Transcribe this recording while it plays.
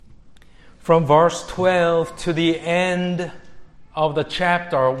From verse 12 to the end of the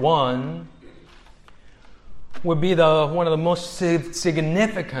chapter 1 would be one of the most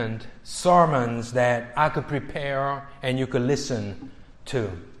significant sermons that I could prepare and you could listen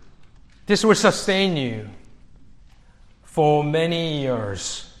to. This will sustain you for many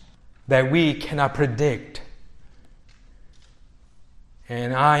years that we cannot predict.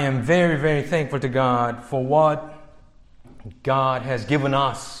 And I am very, very thankful to God for what God has given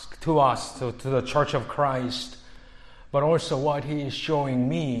to the Church of Christ, but also what He is showing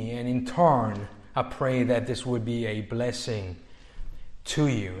me. And in turn, I pray that this would be a blessing to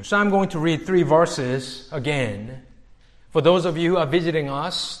you. So I'm going to read 3 verses again. For those of you who are visiting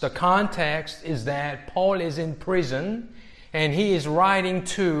us, the context is that Paul is in prison and he is writing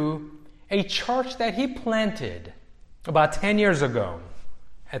to a church that he planted about 10 years ago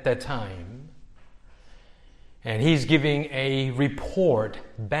at that time. And he's giving a report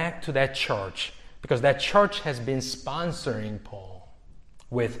back to that church because that church has been sponsoring Paul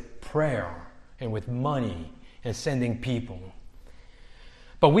with prayer and with money and sending people.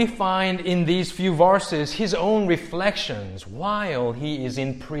 But we find in these few verses his own reflections while he is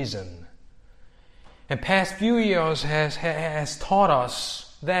in prison. And past few years has taught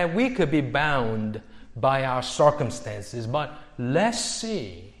us that we could be bound by our circumstances, but let's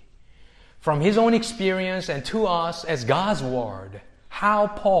see from his own experience and to us as God's Word how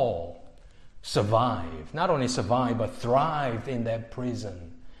Paul survived. Not only survived, but thrived in that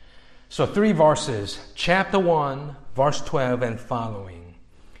prison. So 3 verses, chapter 1, verse 12 and following.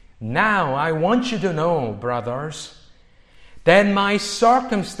 Now I want you to know, brothers, that my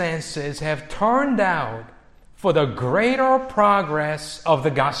circumstances have turned out for the greater progress of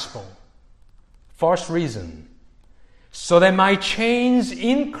the gospel. First reason, so that my chains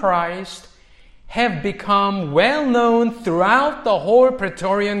in Christ have become well known throughout the whole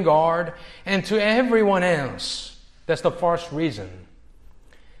Praetorian Guard and to everyone else. That's the first reason.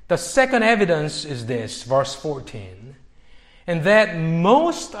 The second evidence is this, verse 14. And that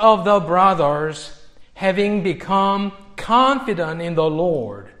most of the brothers, having become confident in the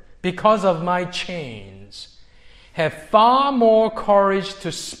Lord because of my chains, have far more courage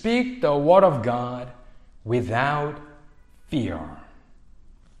to speak the word of God without fear.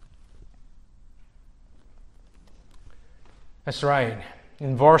 That's right.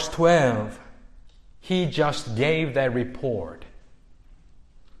 In verse 12, he just gave that report.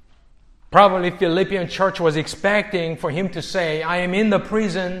 Probably Philippian church was expecting for him to say, I am in the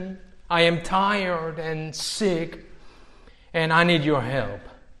prison, I am tired and sick, and I need your help.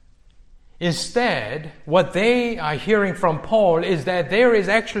 Instead, what they are hearing from Paul is that there is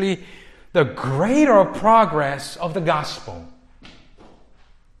actually the greater progress of the gospel.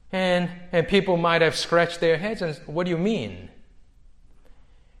 And people might have scratched their heads and said, what do you mean?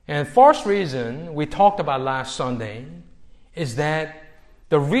 And first reason we talked about last Sunday is that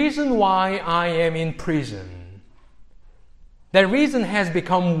the reason why I am in prison, that reason has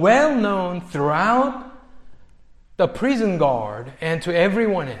become well known throughout the prison guard and to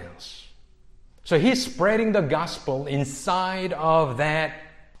everyone else. So he's spreading the gospel inside of that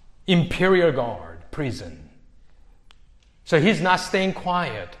imperial guard prison. So he's not staying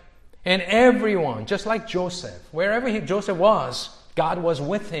quiet. And everyone, just like Joseph, wherever Joseph was, God was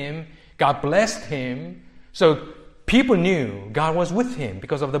with him. God blessed him. So people knew God was with him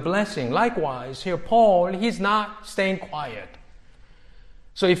because of the blessing. Likewise, here Paul, he's not staying quiet.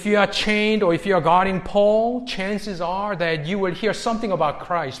 So if you are chained or if you are guarding Paul, chances are that you will hear something about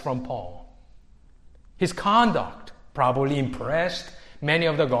Christ from Paul. His conduct probably impressed many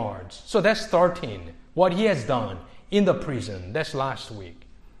of the guards. So that's 13. What he has done in the prison. That's last week.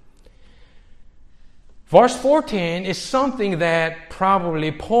 Verse 14 is something that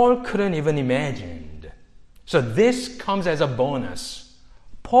probably Paul couldn't even imagine. So this comes as a bonus.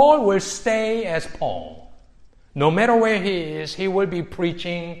 Paul will stay as Paul. No matter where he is, he will be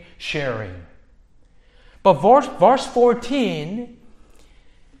preaching, sharing. But verse 14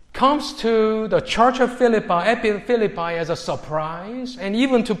 comes to the church of Philippi as a surprise, and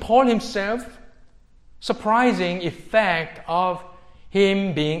even to Paul himself, surprising effect of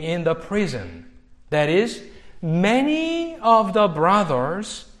him being in the prison. That is, many of the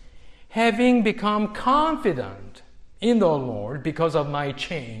brothers, having become confident in the Lord because of my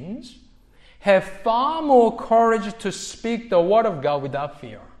chains, have far more courage to speak the word of God without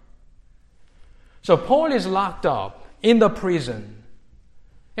fear. So Paul is locked up in the prison,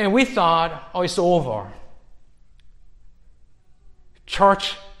 and we thought, oh, it's over.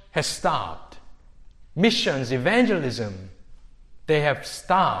 Church has stopped. Missions, evangelism, they have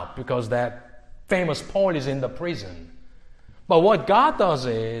stopped because that famous Paul is in the prison. But what God does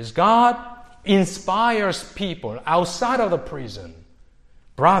is God inspires people outside of the prison,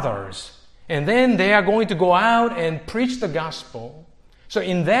 brothers, and then they are going to go out and preach the gospel. So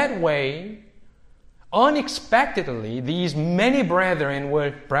in that way, unexpectedly, these many brethren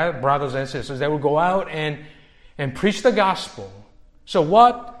were brothers and sisters. They would go out and preach the gospel. So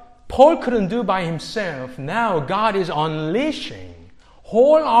what Paul couldn't do by himself, now God is unleashing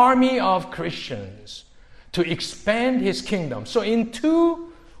whole army of Christians to expand his kingdom. So in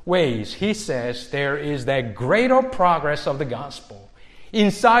two ways, he says there is that greater progress of the gospel.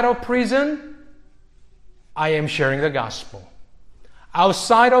 Inside of prison, I am sharing the gospel.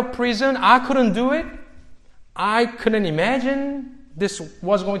 Outside of prison, I couldn't do it. I couldn't imagine this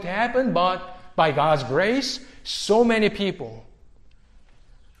was going to happen, but by God's grace, so many people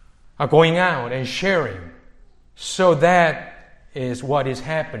are going out and sharing. So that is what is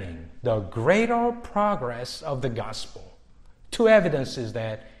happening. The greater progress of the gospel. Two evidences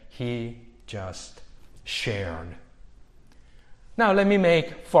that he just shared. Now let me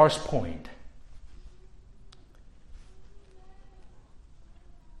make first point.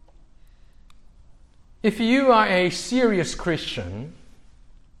 If you are a serious Christian,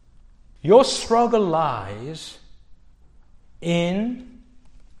 your struggle lies in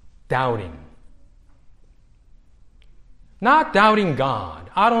doubting. Not doubting God.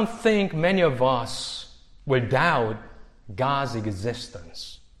 I don't think many of us will doubt God's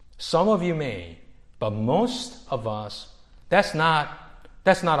existence. Some of you may, but most of us, that's not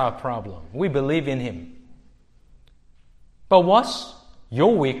our problem. We believe in Him. But what's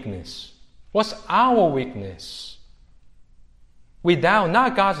your weakness? What's our weakness? We doubt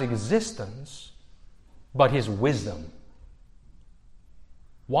not God's existence, but His wisdom.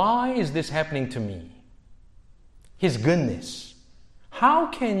 Why is this happening to me? His goodness. How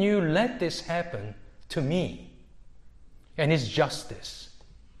can you let this happen to me? And His justice.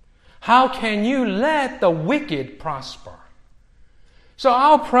 How can you let the wicked prosper? So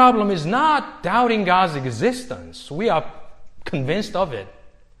our problem is not doubting God's existence. We are convinced of it.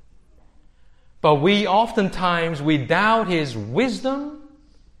 But we doubt His wisdom,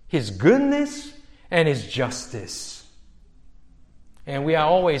 His goodness, and His justice. And we are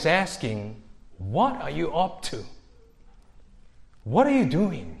always asking, what are you up to? What are you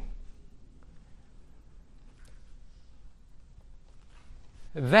doing?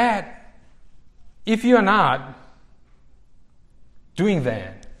 That, if you're not doing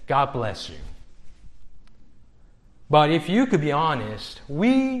that, God bless you. But if you could be honest,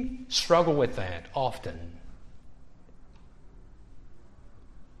 we struggle with that often.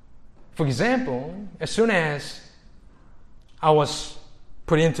 For example, as soon as I was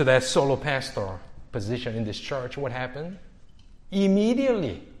put into that solo pastor position in this church, what happened?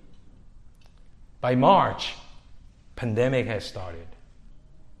 Immediately, by March, pandemic has started.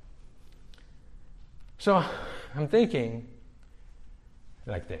 So I'm thinking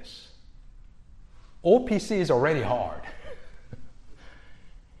like this. OPC is already hard.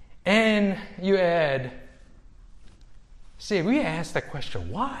 And you add, we ask that question,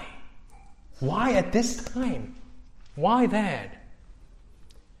 why? Why at this time? Why that?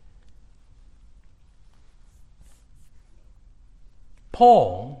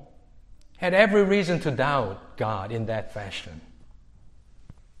 Paul had every reason to doubt God in that fashion.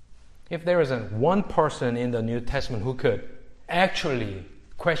 If there isn't one person in the New Testament who could actually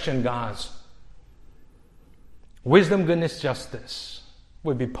question God's wisdom, goodness, justice,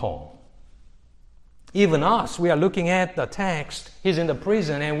 would be Paul. Even us, we are looking at the text, he's in the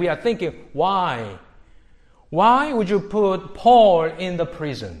prison, and we are thinking, why? Why would you put Paul in the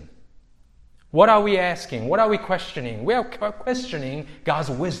prison? What are we asking? What are we questioning? We are questioning God's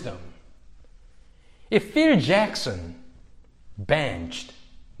wisdom. If Phil Jackson benched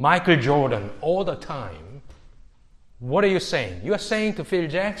Michael Jordan all the time, what are you saying? You are saying to Phil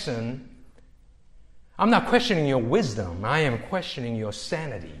Jackson, I'm not questioning your wisdom, I am questioning your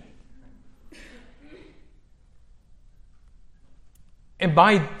sanity. And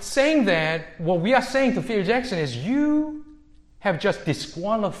by saying that, what we are saying to Phil Jackson is you have just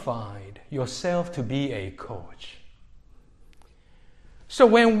disqualified yourself to be a coach. So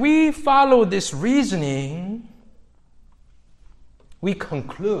when we follow this reasoning, we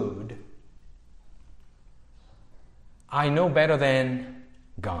conclude, I know better than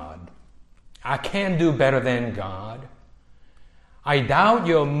God. I can do better than God. I doubt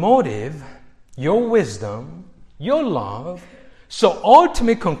your motive, your wisdom, your love. So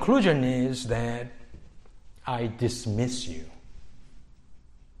ultimate conclusion is that I dismiss you.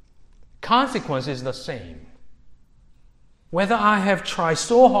 Consequence is the same. Whether I have tried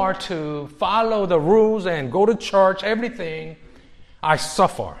so hard to follow the rules and go to church, everything, I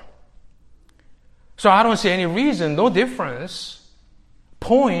suffer. So I don't see any reason, no difference,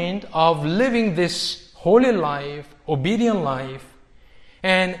 point of living this holy life, obedient life.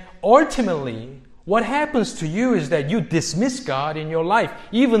 And ultimately, what happens to you is that you dismiss God in your life,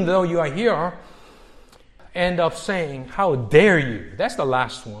 even though you are here, end up saying, how dare you? That's the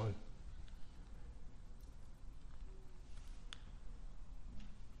last one.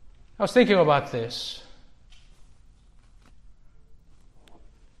 I was thinking about this,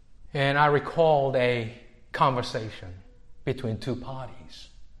 and I recalled a conversation between two parties.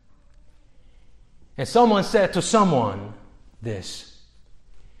 And someone said to someone this,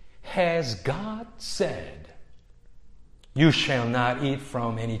 has God said, you shall not eat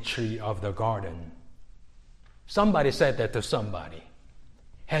from any tree of the garden? Somebody said that to somebody.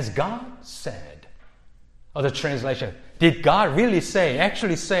 Has God said? Or the translation, did God really say,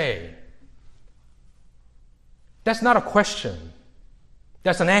 actually say? That's not a question.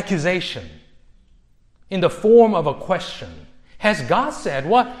 That's an accusation in the form of a question. Has God said?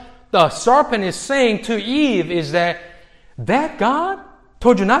 What the serpent is saying to Eve is that God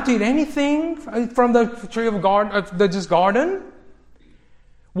told you not to eat anything from the tree of this garden?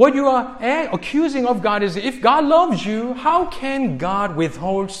 What you are accusing of God is, if God loves you, how can God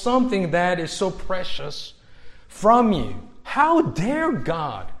withhold something that is so precious from you? How dare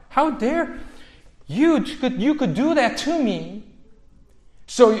God? How dare you could do that to me?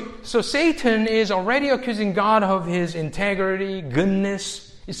 So Satan is already accusing God of his integrity,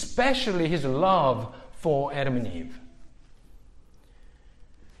 goodness, especially his love for Adam and Eve.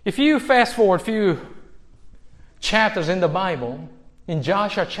 If you fast forward a few chapters in the Bible, in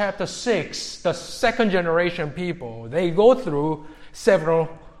Joshua chapter 6, the second generation people, they go through several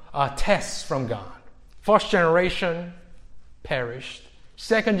tests from God. First generation perished.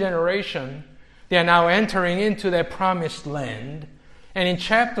 Second generation, they are now entering into their promised land. And in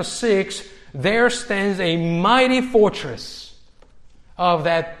chapter 6, there stands a mighty fortress of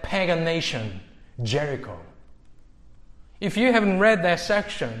that pagan nation, Jericho. If you haven't read that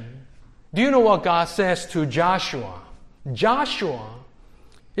section, do you know what God says to Joshua? Joshua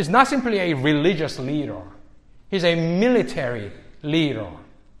is not simply a religious leader. He's a military leader.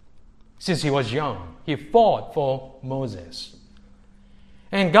 Since he was young, he fought for Moses.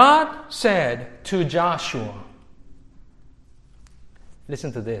 And God said to Joshua,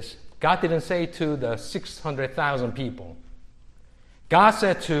 listen to this. God didn't say to the 600,000 people. God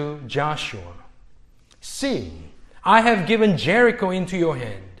said to Joshua, see, I have given Jericho into your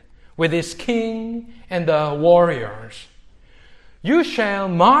hand, with its king and the warriors. You shall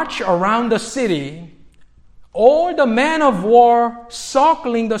march around the city, all the men of war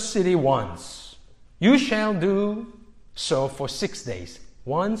circling the city once. You shall do so for 6 days.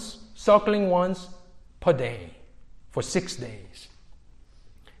 Circling once per day for 6 days.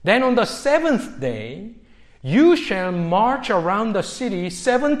 Then on the seventh day, you shall march around the city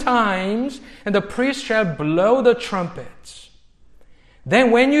 7 times, and the priest shall blow the trumpets. Then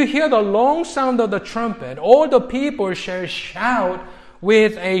when you hear the long sound of the trumpet, all the people shall shout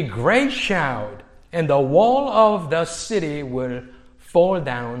with a great shout, and the wall of the city will fall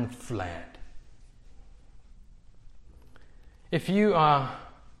down flat. If you are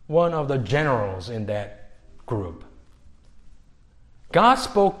one of the generals in that group, God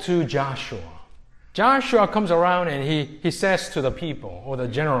spoke to Joshua. Joshua comes around and he says to the people, or the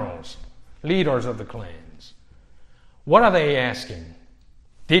generals, leaders of the clans, what are they asking?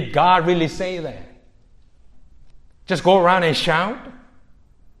 Did God really say that? Just go around and shout?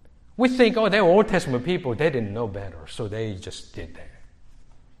 We think, oh, they're Old Testament people. They didn't know better, so they just did that.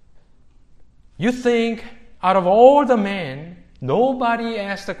 You think out of all the men, nobody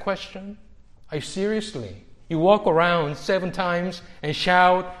asked a question? Are you seriously? You walk around 7 times and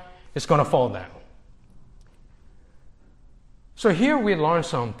shout, it's going to fall down. So here we learn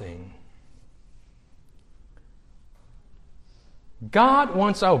something. God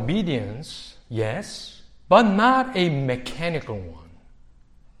wants our obedience, yes, but not a mechanical one.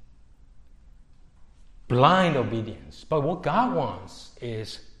 Blind obedience. But what God wants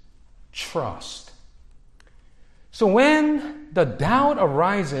is trust. So when the doubt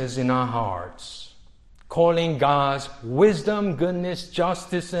arises in our hearts, calling God's wisdom, goodness,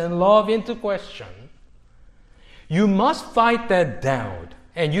 justice, and love into question, you must fight that doubt,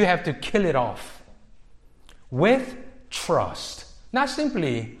 and you have to kill it off with trust. Not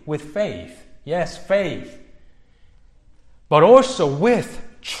simply with faith. Yes, faith. But also with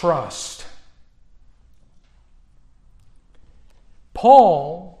trust.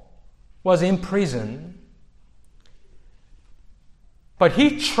 Paul was in prison, but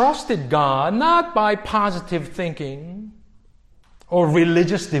he trusted God not by positive thinking or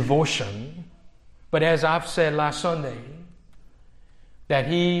religious devotion, But as I've said last Sunday, that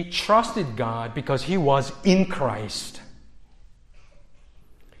he trusted God because he was in Christ.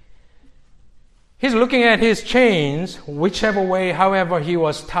 He's looking at his chains, whichever way, however he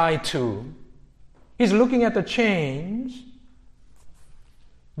was tied to. He's looking at the chains.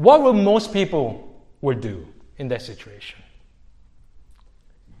 What will most people would do in that situation?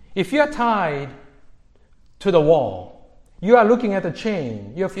 If you're tied to the wall, you are looking at the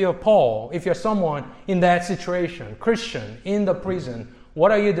chain. If you're Paul, if you're someone in that situation, Christian, in the prison,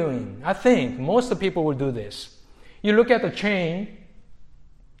 what are you doing? I think most of the people will do this. You look at the chain,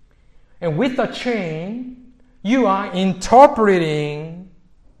 and with the chain, you are interpreting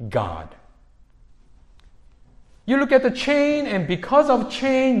God. You look at the chain, and because of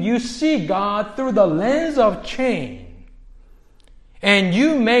chain, you see God through the lens of chain. And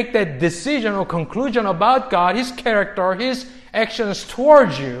you make that decision or conclusion about God, His character, His actions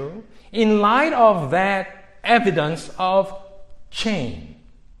towards you, in light of that evidence of chain.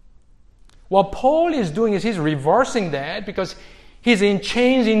 What Paul is doing is he's reversing that because he's in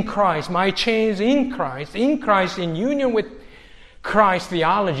chains in Christ. My chains in Christ in union with Christ's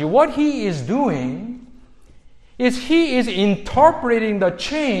theology. What he is doing is he is interpreting the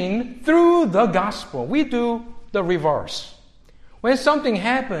chain through the gospel. We do the reverse. When something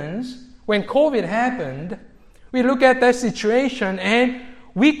happens, when COVID happened, we look at that situation and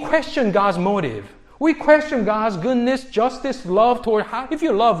we question God's motive. We question God's goodness, justice, love toward if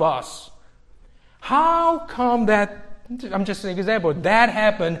you love us, how come that, I'm just an example, that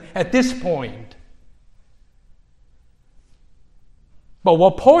happened at this point? But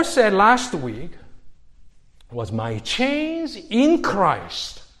what Paul said last week was my chains in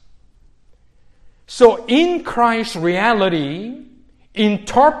Christ. So in Christ, reality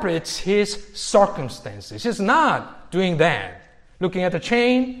interprets his circumstances. He's not doing that. Looking at the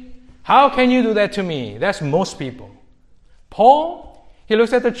chain, how can you do that to me? That's most people. Paul, he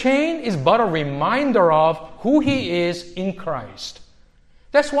looks at the chain, is but a reminder of who he is in Christ.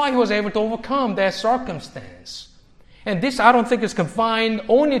 That's why he was able to overcome that circumstance. And this, I don't think, is confined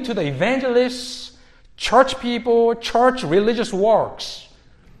only to the evangelists, church people, church religious works.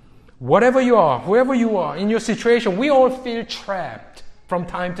 Whatever you are, whoever you are, in your situation, we all feel trapped from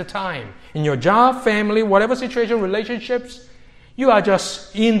time to time. In your job, family, whatever situation, relationships, you are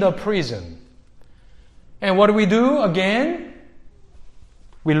just in the prison. And what do we do again?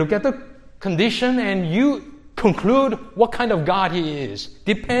 We look at the condition and you conclude what kind of God he is,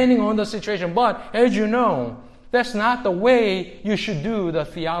 depending on the situation. But as you know, that's not the way you should do the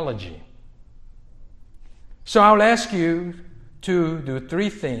theology. So I'll ask you to do three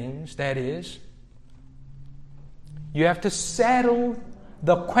things. That is, you have to settle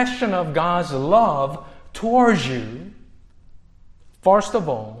the question of God's love towards you, first of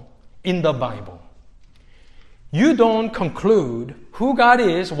all, in the Bible. You don't conclude who God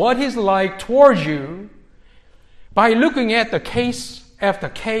is, what He's like towards you, by looking at the case after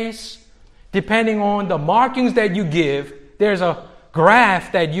case, depending on the markings that you give. There's a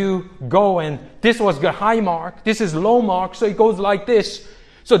graph that you go and this was the high mark, this is low mark, so it goes like this.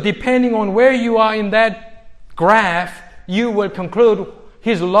 So depending on where you are in that graph, you will conclude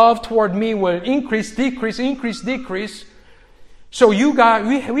His love toward me will increase, decrease. So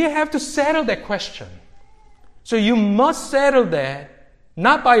we have to settle that question. So you must settle that,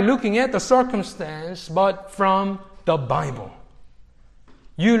 not by looking at the circumstance, but from the Bible.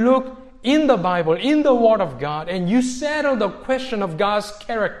 You look in the Bible, in the Word of God, and you settle the question of God's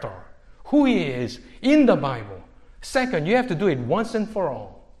character, who He is, in the Bible. Second, you have to do it once and for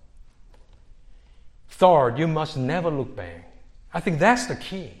all. Third, you must never look back. I think that's the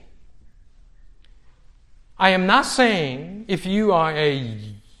key. I am not saying if you are a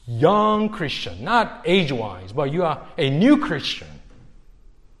young Christian, not age-wise, but you are a new Christian,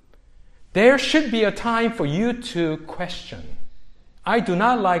 there should be a time for you to question. I do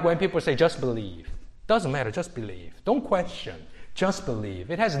not like when people say, just believe. Doesn't matter, just believe. Don't question, just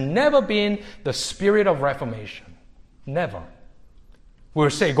believe. It has never been the spirit of Reformation. Never. We'll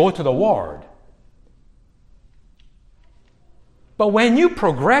say, go to the Word. But when you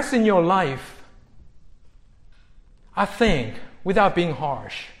progress in your life, I think, without being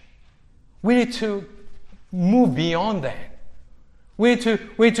harsh, we need to move beyond that. We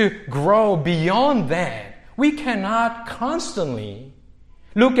need to grow beyond that. We cannot constantly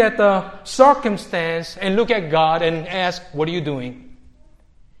look at the circumstance and look at God and ask, what are you doing?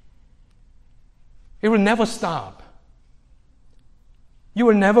 It will never stop. You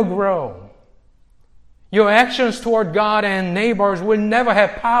will never grow. Your actions toward God and neighbors will never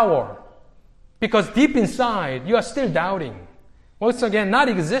have power because deep inside you are still doubting. Once again, not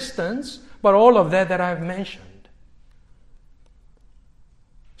existence, but all of that I've mentioned.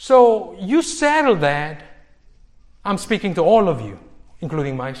 So you settle that. I'm speaking to all of you,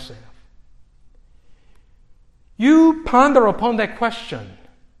 including myself. You ponder upon that question.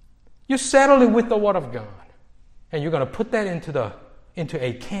 You settle it with the Word of God. And you're going to put that into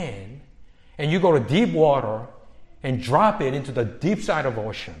a can, and you go to deep water and drop it into the deep side of the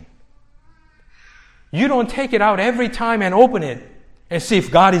ocean. You don't take it out every time and open it and see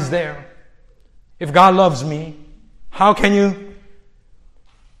if God is there. If God loves me, how can you?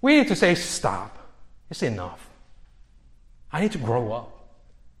 We need to say, stop. It's enough. I need to grow up.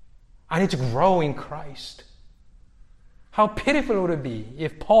 I need to grow in Christ. How pitiful would it be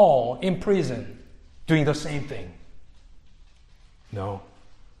if Paul in prison doing the same thing? No.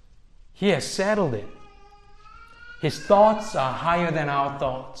 He has settled it. His thoughts are higher than our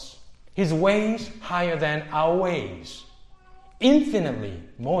thoughts. His ways higher than our ways. Infinitely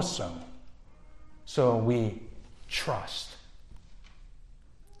more so. So we trust.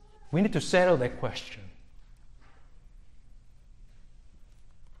 We need to settle that question.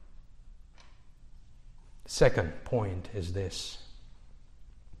 Second point is this.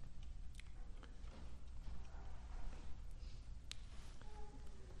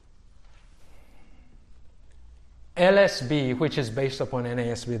 LSB, which is based upon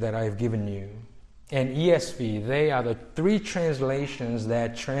NASB that I've given you, and ESV, they are the three translations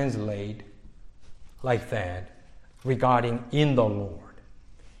that translate like that regarding in the Lord.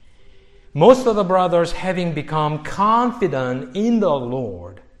 Most of the brothers, having become confident in the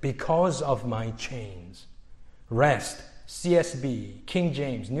Lord because of my chains, rest, CSB, King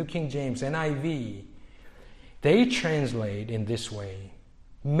James, New King James, NIV, they translate in this way.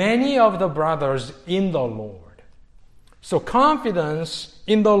 Many of the brothers in the Lord. So confidence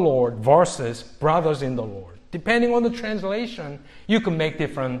in the Lord versus brothers in the Lord. Depending on the translation, you can make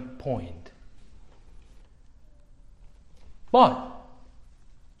different point. But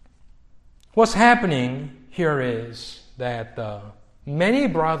what's happening here is that many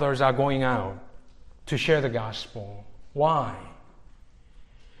brothers are going out to share the gospel. Why?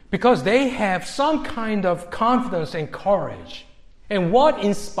 Because they have some kind of confidence and courage. And what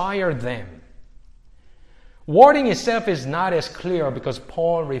inspired them? Wording itself is not as clear because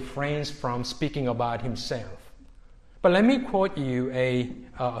Paul refrains from speaking about himself. But let me quote you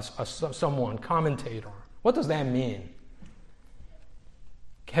someone, commentator. What does that mean?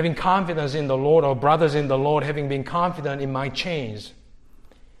 Having confidence in the Lord, or brothers in the Lord, having been confident in my chains.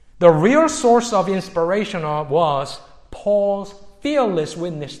 The real source of inspiration was Paul's fearless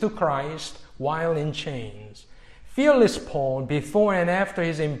witness to Christ while in chains. Fearless Paul, before and after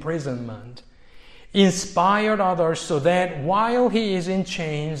his imprisonment, inspired others so that while he is in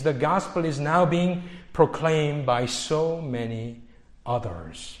chains, the gospel is now being proclaimed by so many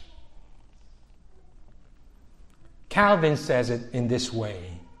others. Calvin says it in this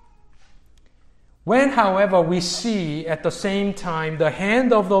way. When, however, we see at the same time the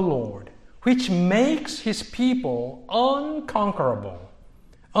hand of the Lord, which makes his people unconquerable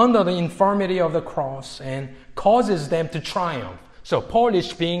under the infirmity of the cross and causes them to triumph. So Paul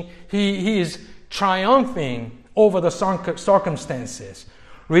is he is triumphing over the circumstances.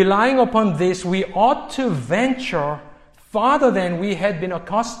 Relying upon this, we ought to venture farther than we had been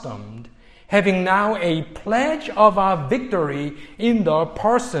accustomed, having now a pledge of our victory in the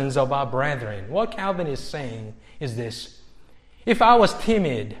persons of our brethren. What Calvin is saying is this. If I was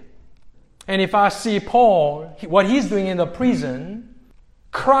timid, and if I see Paul, what he's doing in the prison,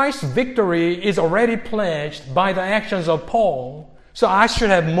 Christ's victory is already pledged by the actions of Paul. So I should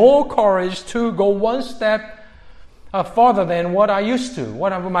have more courage to go one step farther than what I used to,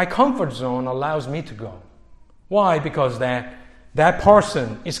 whatever my comfort zone allows me to go. Why? Because that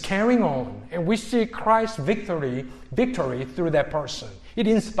person is carrying on, and we see Christ's victory through that person. It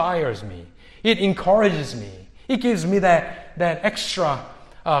inspires me. It encourages me. It gives me that extra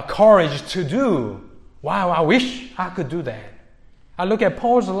courage to do. Wow, I wish I could do that. I look at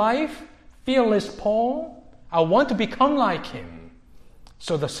Paul's life, fearless Paul. I want to become like him.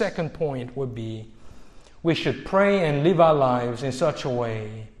 So the second point would be, we should pray and live our lives in such a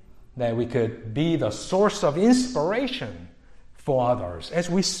way that we could be the source of inspiration for others. As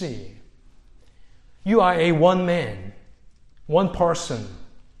we see, you are a one man, one person.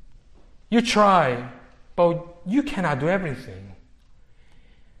 You try, but you cannot do everything.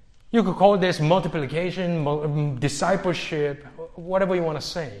 You could call this multiplication, discipleship, whatever you want to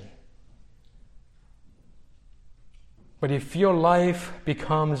say. But if your life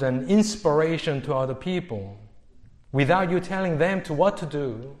becomes an inspiration to other people, without you telling them what to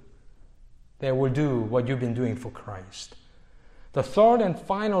do, they will do what you've been doing for Christ. The third and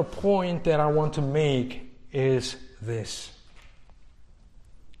final point that I want to make is this.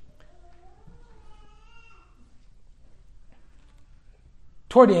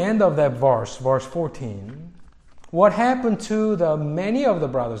 Toward the end of that verse 14, what happened to the many of the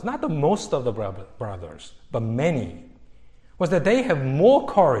brothers, not the most of the brothers, but many, was that they have more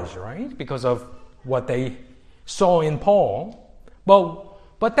courage, right? Because of what they saw in Paul.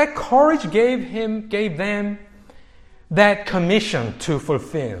 But that courage gave them that commission to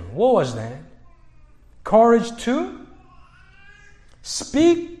fulfill. What was that? Courage to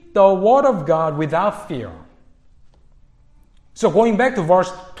speak the word of God without fear. So going back to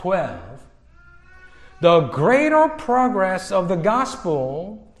verse 12, the greater progress of the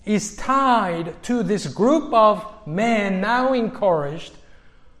gospel is tied to this group of men now encouraged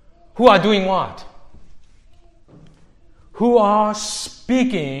who are doing what? Who are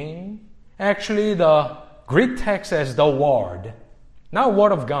speaking, actually the Greek text says the word. Not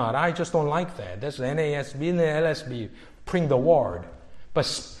word of God. I just don't like that. That's the NASB and the LSB. Print the word. But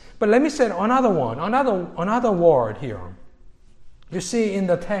let me say another one. Another word here. You see in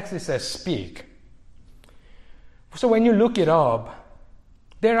the text it says speak. So when you look it up,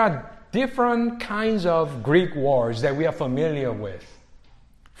 there are different kinds of Greek words that we are familiar with.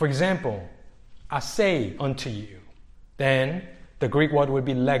 For example, I say unto you. Then the Greek word would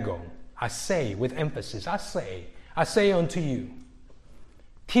be lego. I say with emphasis. I say unto you.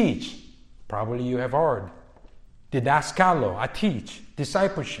 Teach. Probably you have heard. Didaskalo. I teach.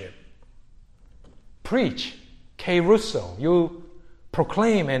 Discipleship. Preach. Kerusso. You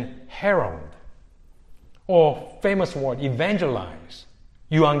proclaim and herald. Or famous word, evangelize.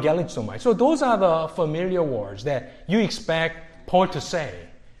 Euangelizomai. So those are the familiar words that you expect Paul to say.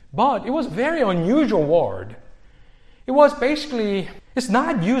 But it was a very unusual word. It was basically, it's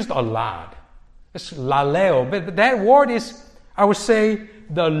not used a lot. It's laleo. But that word is, I would say,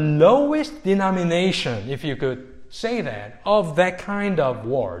 the lowest denomination, if you could say that, of that kind of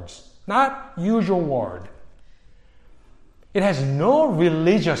words. Not usual word. It has no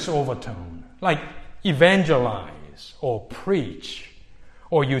religious overtone, like evangelize or preach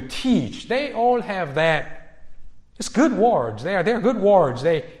or you teach. They all have that. It's good words. They're good words.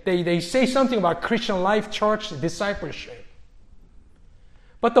 They say something about Christian life, church, discipleship.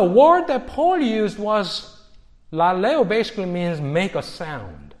 But the word that Paul used was laleo, basically means make a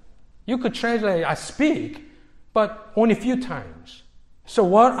sound. You could translate I speak, but only a few times. So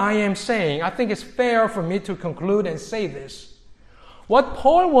what I am saying, I think it's fair for me to conclude and say this. What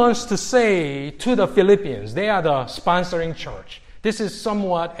Paul wants to say to the Philippians, they are the sponsoring church. This is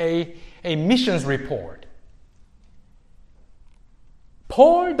somewhat a missions report.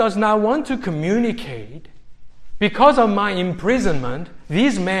 Paul does not want to communicate, because of my imprisonment,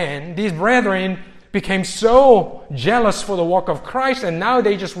 these men, these brethren, became so jealous for the work of Christ, and now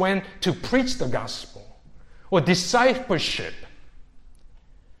they just went to preach the gospel or discipleship.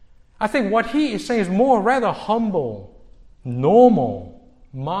 I think what he is saying is more rather humble, normal,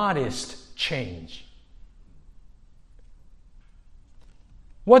 modest change.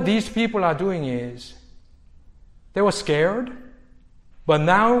 What these people are doing is, they were scared, but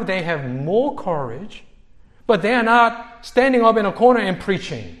now they have more courage, but they are not standing up in a corner and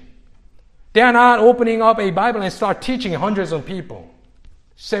preaching. They are not opening up a Bible and start teaching hundreds of people,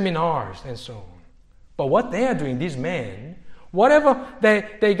 seminars and so on. But what they are doing, these men, whatever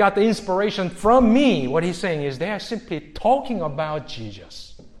they got the inspiration from me, what he's saying is they are simply talking about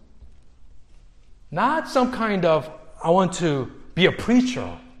Jesus. Not some kind of, I want to be a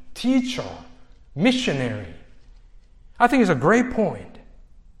preacher, teacher, missionary. I think it's a great point.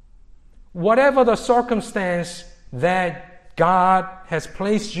 Whatever the circumstance that God has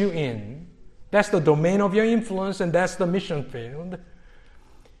placed you in, that's the domain of your influence and that's the mission field.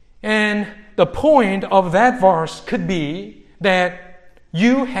 And the point of that verse could be that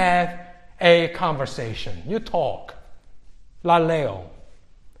you have a conversation. You talk. Laleo.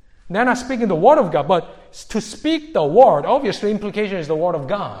 They're not speaking the word of God, but to speak the word, obviously implication is the word of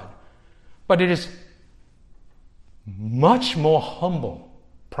God. But it is much more humble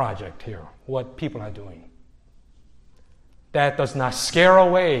project here, what people are doing. That does not scare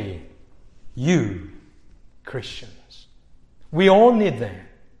away you, Christians. We all need that.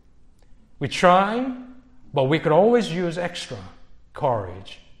 We try, but we could always use extra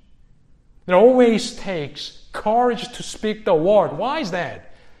courage. It always takes courage to speak the word. Why is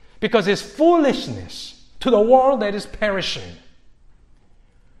that? Because it's foolishness to the world that is perishing.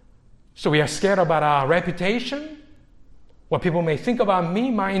 So we are scared about our reputation, what people may think about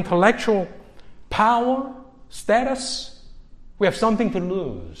me, my intellectual power, status. We have something to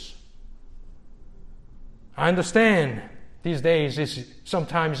lose. I understand These days, it's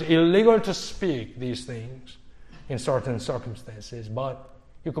sometimes illegal to speak these things in certain circumstances, but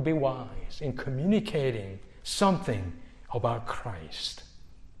you could be wise in communicating something about Christ.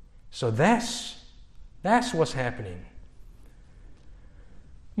 So that's what's happening.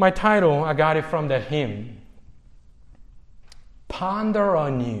 My title, I got it from that hymn. Ponder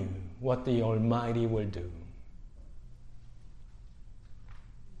anew what the Almighty will do.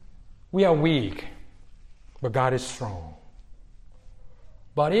 We are weak, but God is strong.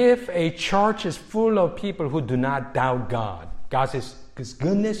 But if a church is full of people who do not doubt God, God's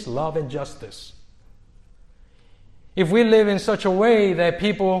goodness, love, and justice, if we live in such a way that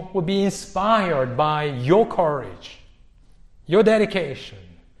people will be inspired by your courage, your dedication,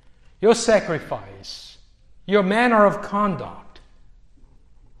 your sacrifice, your manner of conduct,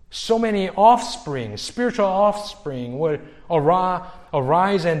 so many offspring, spiritual offspring, will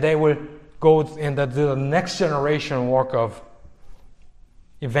arise and they will go in the next generation work of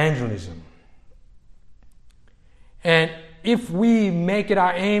evangelism. And if we make it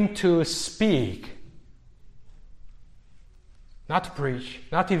our aim to speak, not to preach,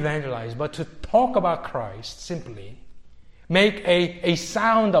 not to evangelize, but to talk about Christ simply, make a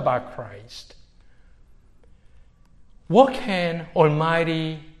sound about Christ, what can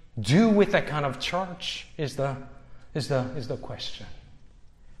Almighty do with that kind of church is the question.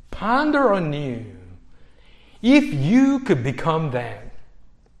 Ponder anew. If you could become that,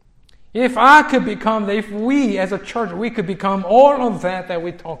 if I could become that, if we as a church, we could become all of that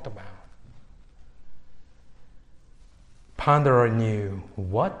we talked about. Ponder anew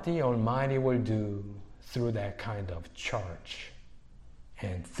what the Almighty will do through that kind of church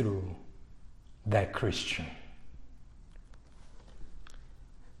and through that Christian.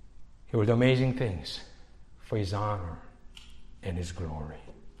 He will do amazing things for His honor and His glory.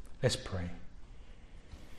 Let's pray.